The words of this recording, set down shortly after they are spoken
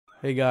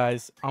Hey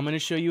guys, I'm going to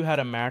show you how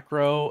to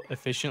macro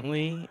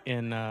efficiently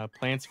in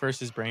Plants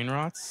vs.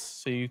 Brainrots.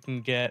 So you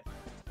can get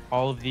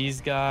all of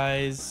these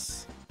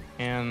guys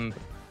and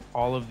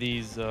all of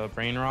these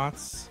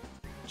Brainrots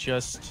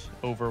just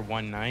over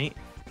one night,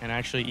 and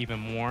actually even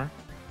more.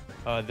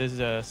 This is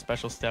a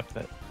special step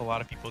that a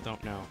lot of people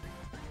don't know.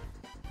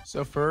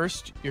 So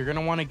first, you're going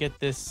to want to get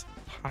this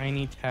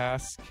tiny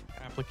task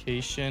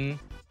application.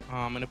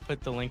 I'm going to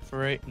put the link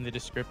for it in the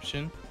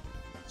description.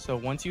 So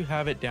once you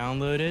have it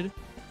downloaded,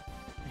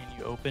 and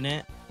you open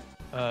it,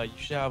 you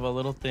should have a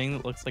little thing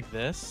that looks like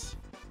this.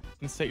 You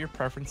can set your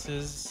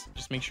preferences.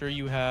 Just make sure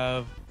you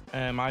have,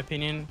 in my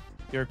opinion,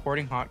 your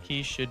recording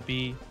hotkey should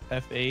be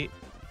F8.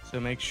 So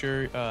make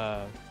sure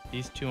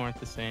these two aren't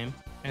the same.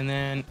 And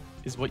then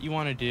what you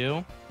want to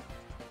do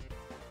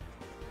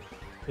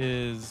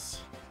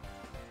is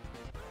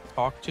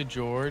talk to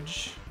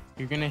George.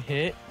 You're going to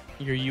hit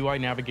your UI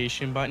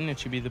navigation button. It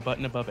should be the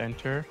button above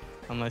enter,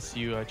 unless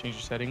you change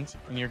your settings.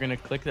 And you're going to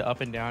click the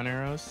up and down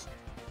arrows.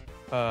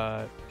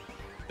 The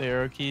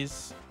arrow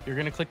keys. You're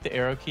gonna click the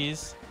arrow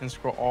keys and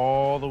scroll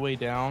all the way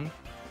down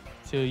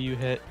till you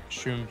hit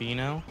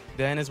Shroomvino.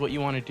 Then what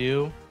you want to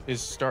do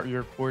is start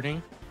your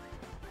recording,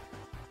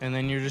 and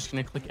then you're just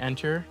gonna click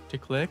enter to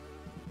click,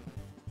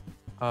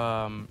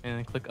 and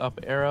then click up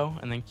arrow,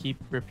 and then keep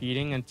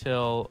repeating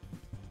until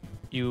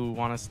you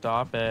want to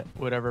stop at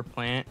whatever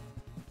plant.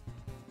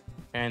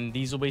 And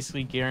these will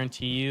basically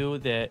guarantee you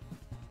that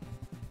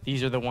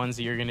these are the ones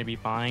that you're going to be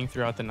buying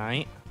throughout the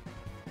night.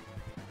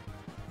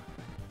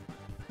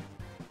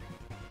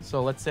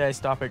 So let's say I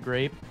stop at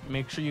grape.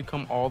 Make sure you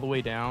come all the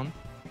way down.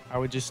 I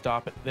would just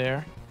stop it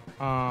there.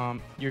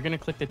 You're going to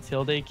click the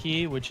tilde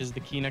key, which is the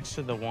key next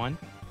to the 1.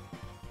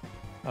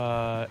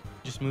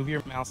 Just move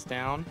your mouse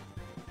down.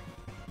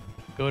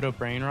 Go to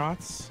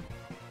Brainrots.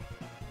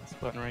 This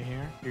button right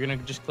here. You're going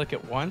to just click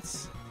it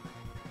once.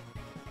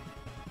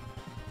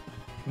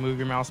 Move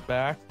your mouse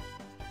back.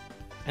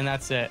 And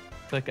that's it.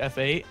 Click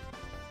F8.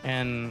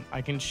 And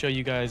I can show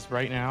you guys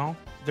right now.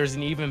 There's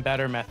an even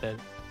better method.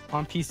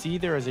 On PC,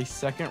 there is a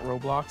second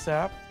Roblox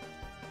app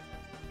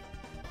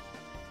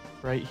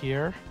right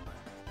here,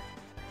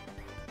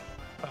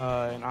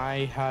 and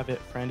I have it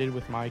friended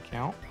with my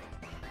account.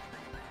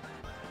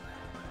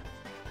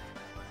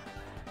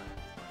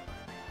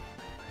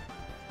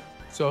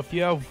 So if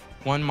you have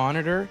one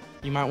monitor,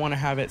 you might want to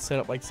have it set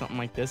up like something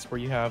like this, where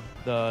you have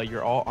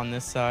your alt on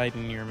this side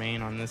and your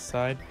main on this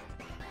side.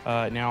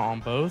 Now on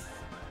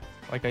both,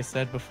 like I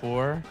said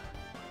before,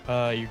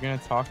 you're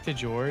gonna talk to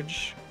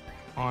George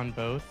on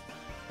both.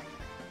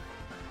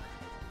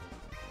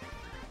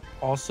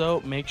 Also,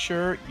 make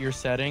sure your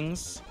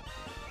settings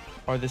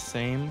are the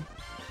same.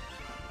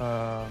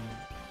 As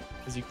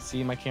you can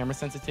see, my camera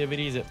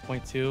sensitivity is at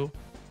 0.2,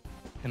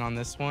 and on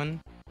this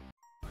one,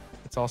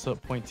 it's also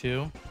at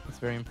 0.2. It's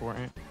very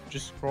important.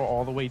 Just scroll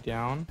all the way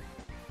down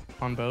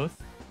on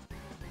both.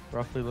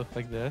 Roughly look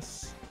like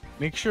this.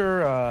 Make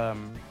sure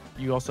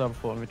you also have a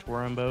full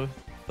inventory on both.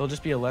 There'll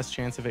just be a less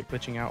chance of it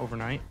glitching out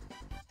overnight.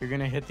 You're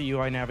gonna hit the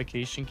UI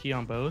navigation key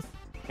on both,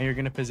 and you're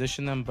gonna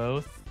position them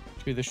both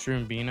to the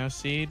Shroomvino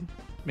seed.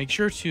 Make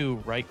sure to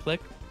right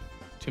click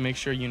to make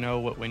sure you know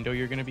what window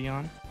you're gonna be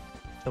on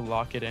to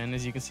lock it in.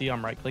 As you can see,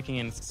 I'm right clicking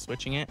and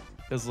switching it,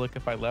 because look,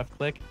 if I left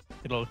click,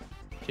 it'll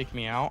kick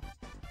me out.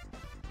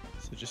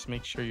 So just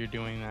make sure you're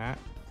doing that.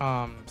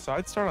 So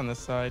I'd start on this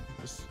side.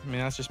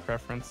 That's just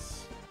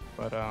preference,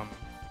 but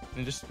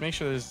and just make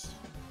sure there's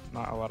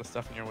not a lot of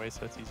stuff in your way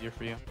so it's easier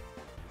for you.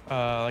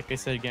 Like I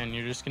said, again,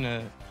 you're just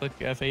gonna click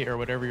F8 or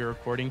whatever your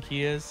recording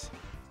key is,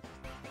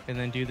 and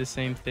then do the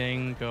same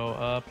thing, go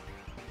up,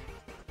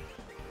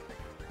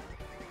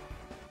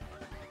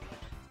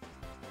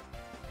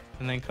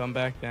 and then come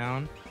back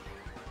down.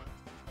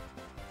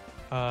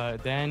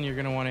 Then you're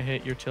gonna want to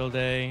hit your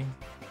tilde,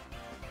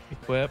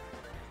 equip,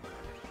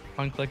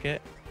 unclick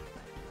it,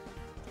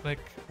 click,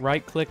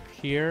 right click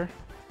here,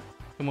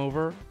 come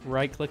over,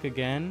 right click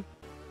again,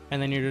 and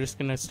then you're just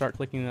gonna start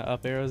clicking the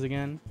up arrows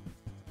again,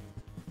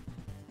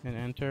 and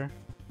enter.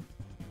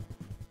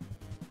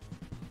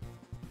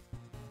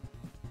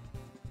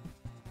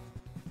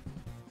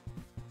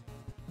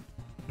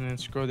 And then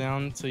scroll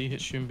down until you hit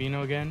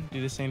Shroomvino again.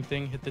 Do the same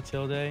thing, hit the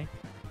tilde,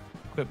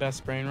 quit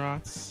best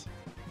Brainrots,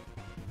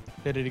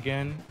 hit it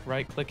again,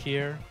 right click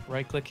here,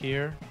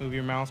 move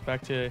your mouse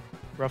back to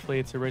roughly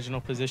its original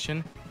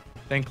position,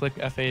 then click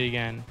F8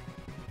 again.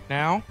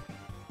 Now,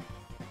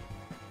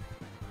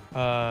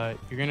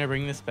 you're gonna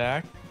bring this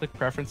back, click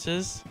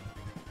preferences.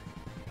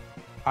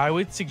 I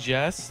would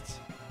suggest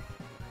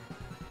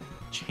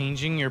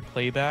changing your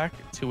playback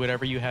to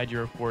whatever you had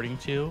your recording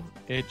to.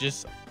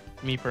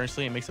 Me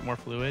personally, it makes it more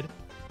fluid.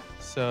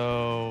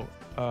 So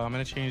I'm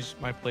gonna change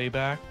my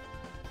playback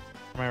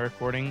for my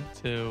recording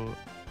to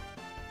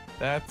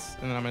that,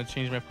 and then I'm gonna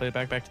change my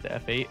playback back to the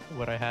F8,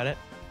 what I had it.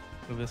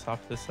 Move this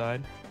off to the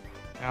side.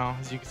 Now,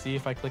 as you can see,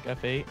 if I click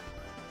F8,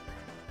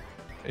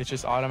 it's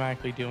just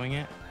automatically doing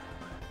it.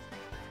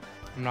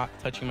 I'm not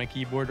touching my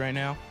keyboard right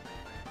now.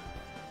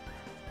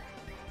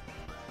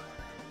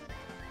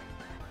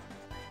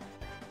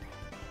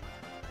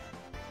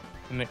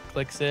 and it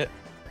clicks it.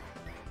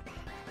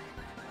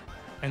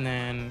 And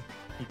then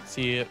you can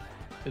see it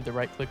did the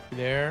right click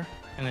there.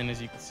 And then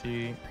as you can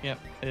see, yep,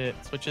 it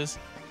switches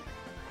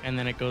and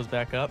then it goes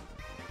back up.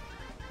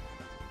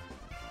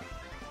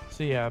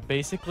 So yeah,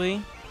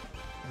 basically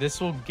this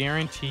will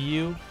guarantee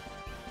you,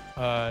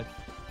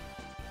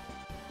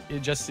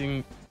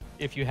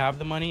 if you have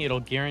the money, it'll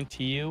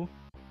guarantee you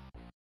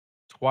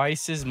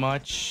twice as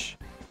much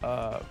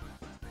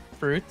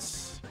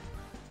fruits,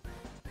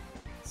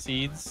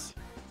 seeds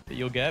that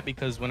you'll get,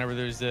 because whenever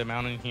there's the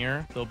amount in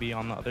here, they'll be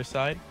on the other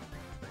side.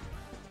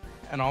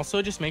 And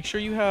also just make sure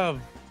you have,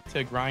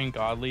 to grind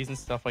godlies and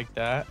stuff like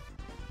that,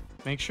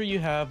 make sure you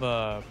have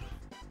a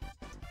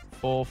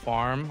full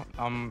farm.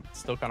 I'm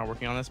still kind of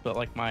working on this, but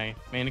like my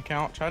main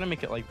account, try to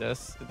make it like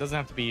this. It doesn't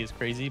have to be as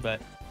crazy,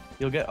 but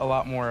you'll get a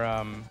lot more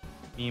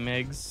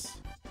eggs,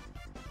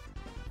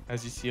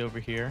 as you see over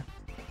here.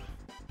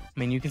 I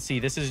mean, you can see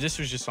this was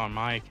just on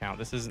my account.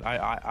 This is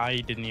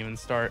I didn't even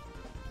start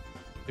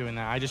doing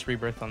that. I just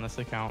rebirthed on this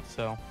account,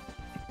 so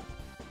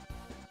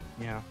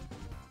yeah.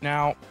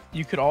 Now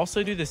you could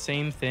also do the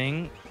same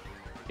thing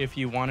if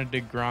you wanted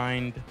to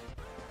grind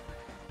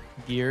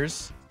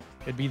gears.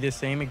 It'd be the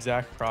same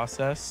exact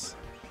process.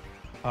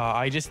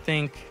 I just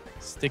think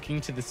sticking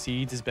to the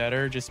seeds is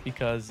better, just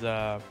because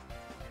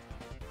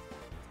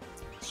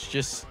it's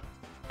just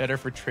better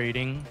for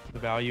trading the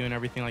value and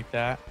everything like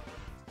that.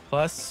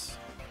 Plus,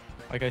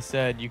 like I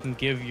said, you can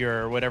give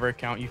your whatever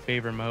account you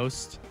favor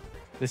most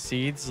the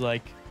seeds.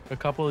 Like a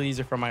couple of these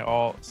are from my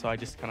alt, so I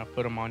just kind of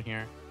put them on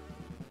here.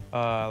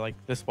 Like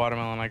this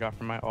watermelon I got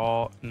from my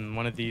alt, and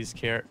one of these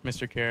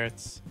Mr.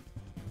 Carrots.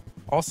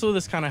 Also,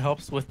 this kind of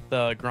helps with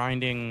the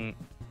grinding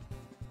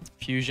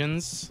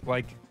fusions.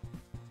 Like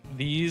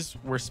these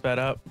were sped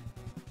up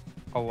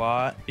a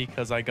lot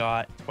because I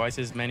got twice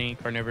as many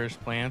carnivorous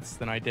plants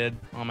than I did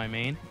on my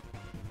main.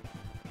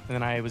 And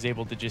then I was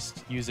able to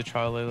just use the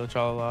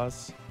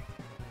Tralalas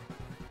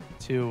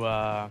to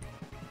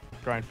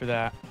grind for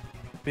that.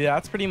 But yeah,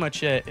 that's pretty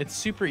much it. It's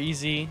super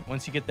easy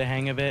once you get the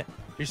hang of it.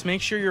 Just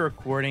make sure your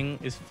recording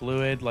is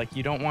fluid. Like,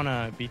 you don't want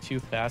to be too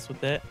fast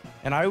with it.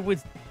 And I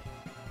would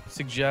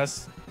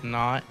suggest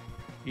not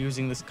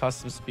using this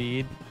custom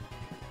speed,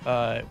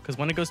 because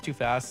when it goes too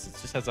fast,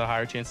 it just has a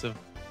higher chance of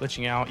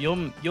glitching out.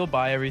 You'll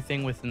buy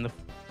everything within the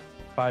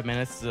 5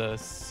 minutes the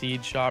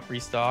seed shop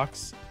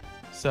restocks.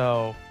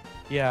 So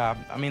yeah,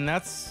 I mean,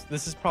 this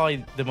is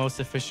probably the most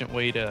efficient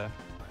way to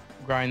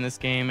grind this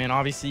game. And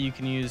obviously you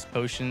can use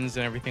potions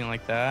and everything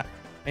like that.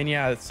 And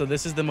yeah, so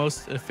this is the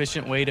most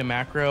efficient way to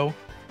macro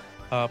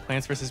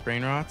Plants vs.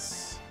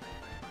 Brainrots.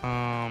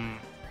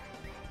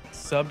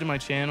 Sub to my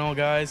channel,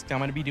 guys. I'm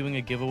gonna be doing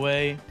a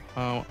giveaway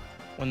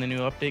when the new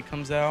update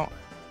comes out.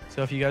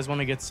 So if you guys want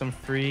to get some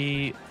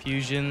free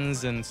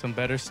fusions and some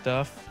better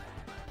stuff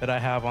that I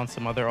have on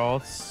some other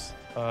alts,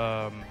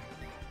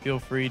 feel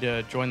free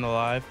to join the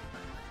live.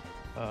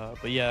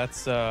 But yeah,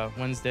 that's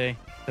Wednesday,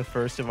 the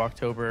 1st of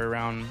October,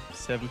 around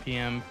 7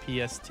 p.m.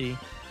 PST.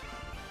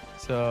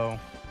 So,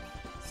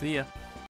 see ya.